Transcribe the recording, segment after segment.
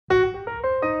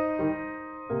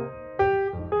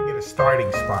a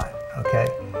starting spot, okay?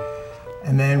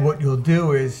 And then what you'll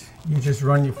do is you just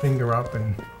run your finger up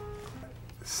and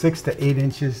 6 to 8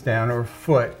 inches down, or a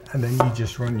foot, and then you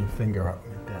just run your finger up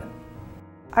like that.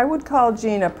 I would call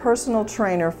Gene a personal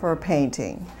trainer for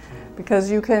painting,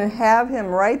 because you can have him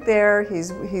right there.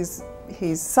 He's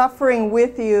suffering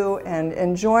with you and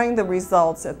enjoying the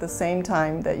results at the same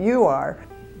time that you are.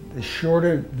 The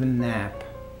shorter the nap,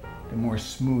 the more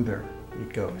smoother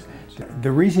it goes.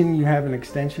 The reason you have an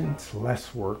extension, it's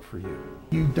less work for you.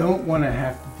 You don't want to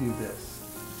have to do this.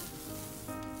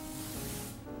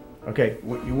 Okay,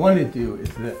 what you want to do is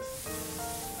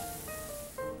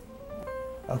this.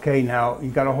 Okay, now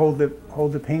you got to hold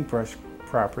the paintbrush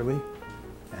properly.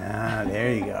 Ah,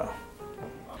 there you go.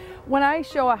 When I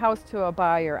show a house to a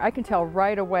buyer, I can tell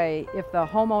right away if the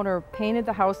homeowner painted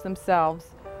the house themselves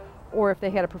or if they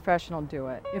had a professional do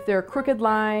it. If there are crooked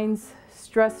lines,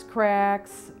 stress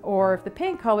cracks, or if the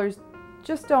paint colors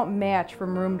just don't match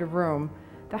from room to room,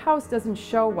 the house doesn't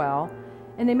show well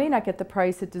and they may not get the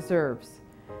price it deserves.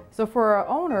 So for an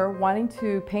owner wanting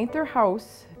to paint their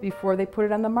house before they put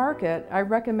it on the market, I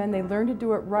recommend they learn to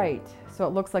do it right so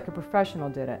it looks like a professional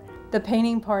did it. The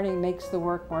painting party makes the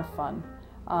work more fun.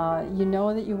 You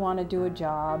know that you want to do a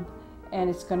job and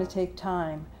it's going to take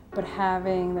time, but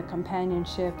having the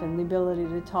companionship and the ability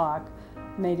to talk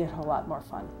made it a whole lot more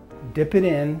fun. Dip it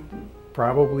in,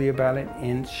 probably about an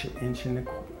inch and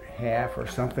a half or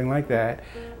something like that,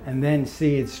 and then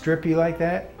see it's strippy like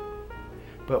that,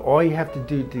 but all you have to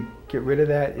do to get rid of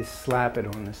that is slap it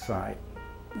on the side.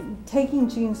 Taking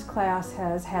Gene's class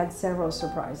has had several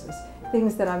surprises.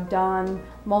 Things that I've done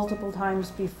multiple times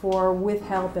before with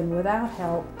help and without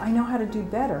help, I know how to do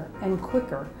better and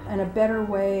quicker, and a better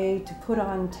way to put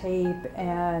on tape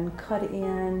and cut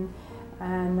in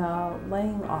and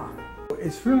laying off.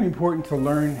 It's really important to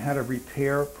learn how to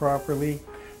repair properly,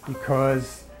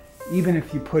 because even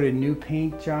if you put a new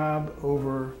paint job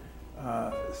over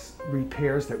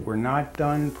repairs that were not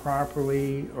done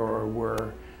properly or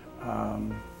were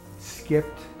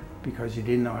skipped because you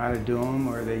didn't know how to do them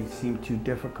or they seemed too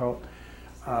difficult,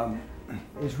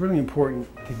 it's really important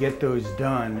to get those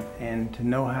done and to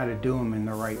know how to do them in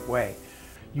the right way.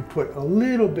 You put a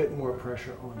little bit more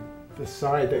pressure on the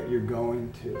side that you're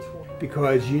going to,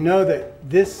 because you know that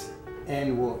this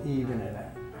end will even it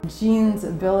out. Gene's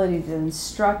ability to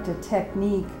instruct a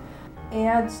technique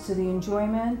adds to the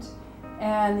enjoyment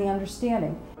and the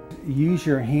understanding. Use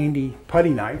your handy putty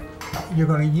knife. You're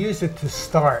going to use it to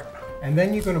start, and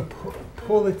then you're going to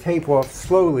pull the tape off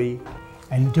slowly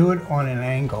and do it on an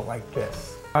angle like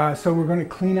this. So we're going to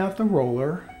clean out the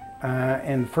roller,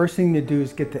 and the first thing to do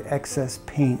is get the excess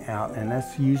paint out, and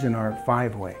that's using our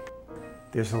 5-way.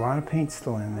 There's a lot of paint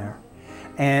still in there.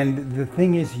 And the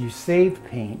thing is, you save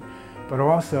paint, but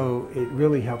also it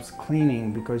really helps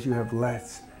cleaning because you have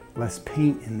less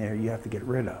paint in there you have to get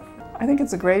rid of. I think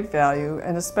it's a great value,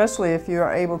 and especially if you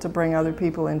are able to bring other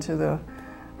people into the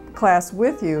class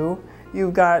with you,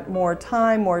 you've got more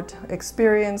time, more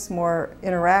experience, more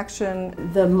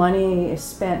interaction. The money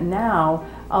spent now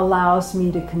allows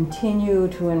me to continue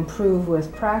to improve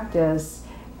with practice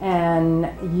and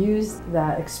use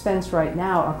that expense right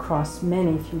now across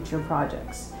many future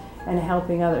projects and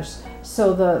helping others.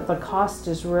 So the cost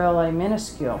is really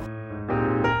minuscule.